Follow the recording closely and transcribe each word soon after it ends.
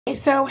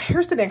So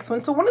here's the next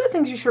one. So one of the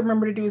things you should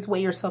remember to do is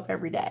weigh yourself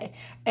every day.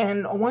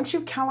 And once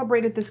you've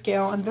calibrated the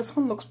scale, and this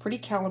one looks pretty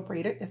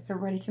calibrated, if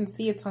everybody can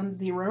see, it's on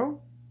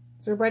 0.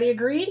 Does everybody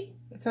agree?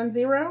 It's on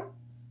 0,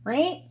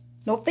 right?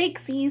 No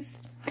fakesies.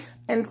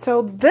 And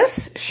so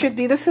this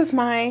is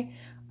my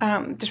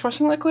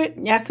dishwashing liquid.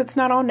 Yes, it's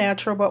not all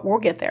natural, but we'll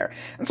get there.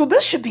 And so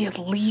this should be at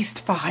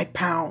least 5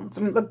 pounds.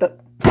 I mean, look,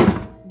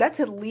 that's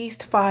at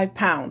least 5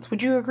 pounds.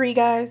 Would you agree,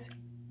 guys?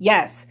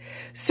 Yes.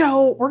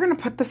 So we're going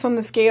to put this on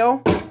the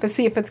scale to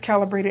see if it's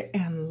calibrated.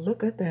 And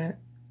look at that.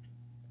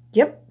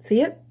 Yep.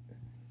 See it?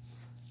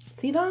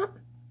 See that?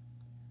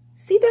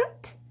 See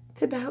that?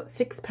 It's about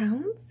 6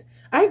 pounds.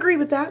 I agree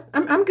with that.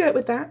 I'm good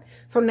with that.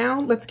 So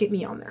now let's get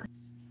me on there.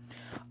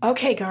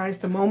 Okay, guys,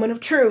 the moment of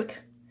truth.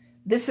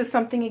 This is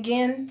something,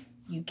 again,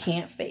 you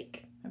can't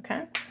fake.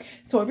 Okay.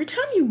 So every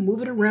time you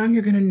move it around,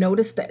 you're going to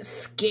notice that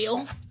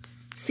scale.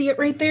 See it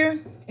right there?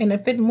 And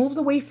if it moves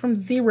away from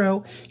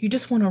 0, you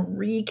just want to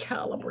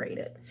recalibrate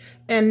it.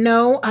 And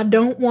no, I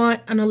don't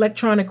want an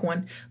electronic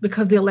one,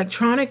 because the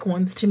electronic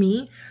ones, to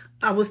me,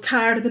 I was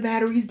tired of the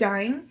batteries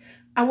dying.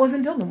 I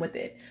wasn't dealing with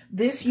it.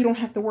 This, you don't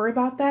have to worry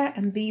about that.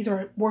 And these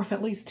are worth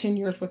at least 10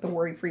 years worth of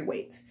worry-free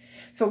weights.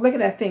 So look at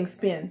that thing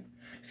spin.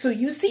 So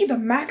you see the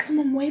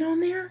maximum weight on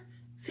there?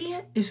 See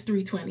it? It's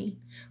 320.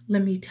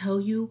 Let me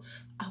tell you,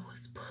 I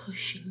was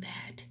pushing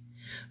that.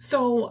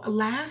 So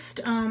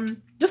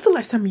just to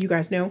let some of you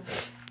guys know,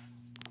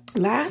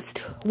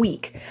 last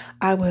week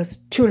I was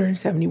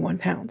 271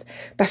 pounds.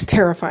 That's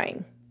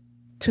terrifying.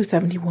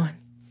 271.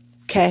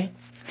 Okay.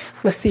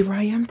 Let's see where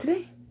I am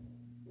today.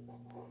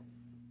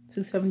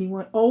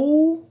 271.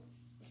 Oh.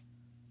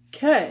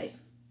 Okay.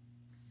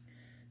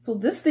 So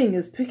this thing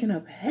is picking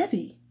up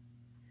heavy.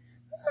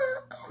 I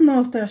don't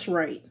know if that's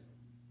right.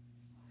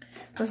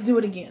 Let's do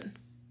it again.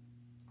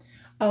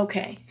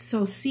 Okay,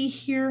 so see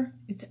here,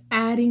 it's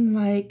adding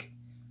like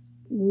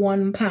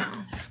 1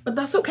 pound, but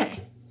that's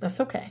okay.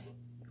 That's okay.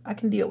 I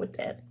can deal with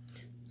that.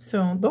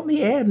 So don't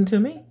be adding to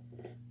me.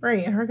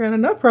 Right, I got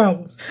enough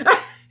problems.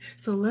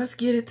 So let's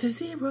get it to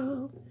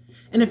 0.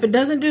 And if it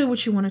doesn't do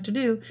what you want it to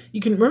do,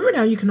 you can remember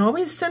now, you can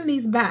always send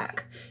these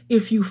back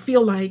if you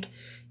feel like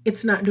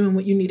it's not doing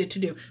what you need it to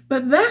do.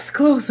 But that's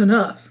close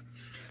enough.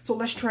 So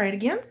let's try it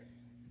again.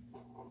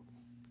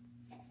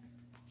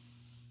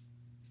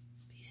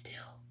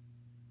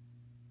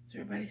 Does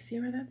everybody see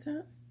where that's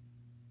at?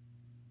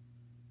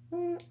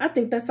 I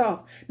think that's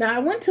off. Now, I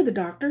went to the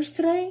doctor's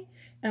today,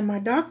 and my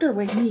doctor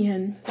weighed me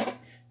in.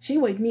 She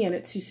weighed me in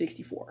at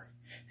 264.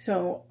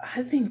 So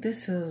I think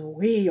this is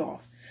way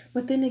off.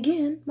 But then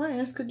again, my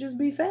ass could just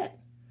be fat.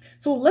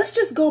 So let's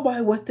just go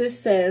by what this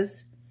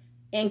says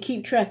and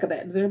keep track of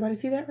that. Does everybody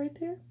see that right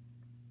there?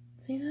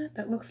 See that?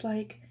 That looks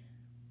like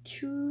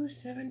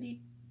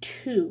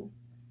 272.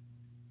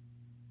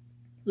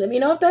 Let me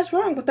know if that's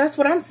wrong, but that's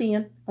what I'm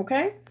seeing,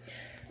 okay?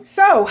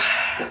 So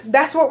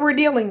that's what we're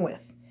dealing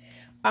with.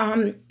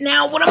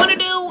 Now what I'm going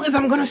to do is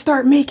I'm going to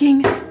start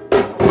making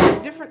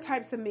different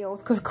types of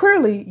meals, because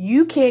clearly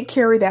you can't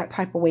carry that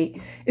type of weight.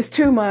 It's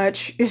too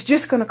much. It's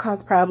just going to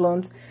cause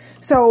problems.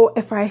 So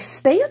if I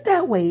stay at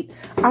that weight,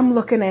 I'm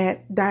looking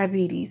at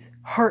diabetes,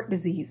 heart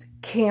disease,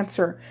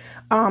 cancer,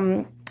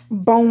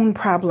 bone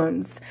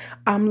problems.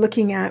 I'm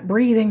looking at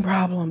breathing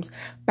problems,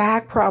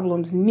 back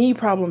problems, knee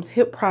problems,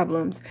 hip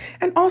problems.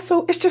 And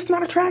also, it's just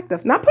not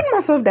attractive. Not putting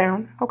myself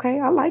down, okay?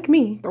 I like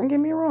me. Don't get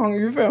me wrong,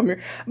 you feel me?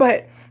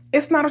 But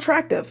it's not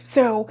attractive.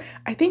 So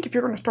I think if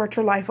you're going to start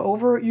your life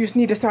over, you just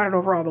need to start it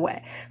over all the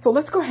way. So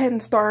let's go ahead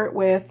and start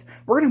with,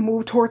 we're going to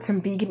move towards some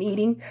vegan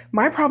eating.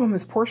 My problem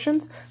is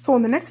portions. So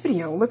in the next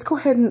video, let's go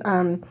ahead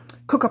and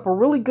cook up a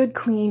really good,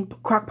 clean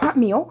crock pot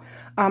meal.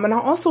 And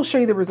I'll also show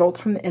you the results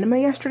from the enema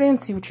yesterday and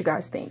see what you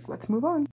guys think. Let's move on.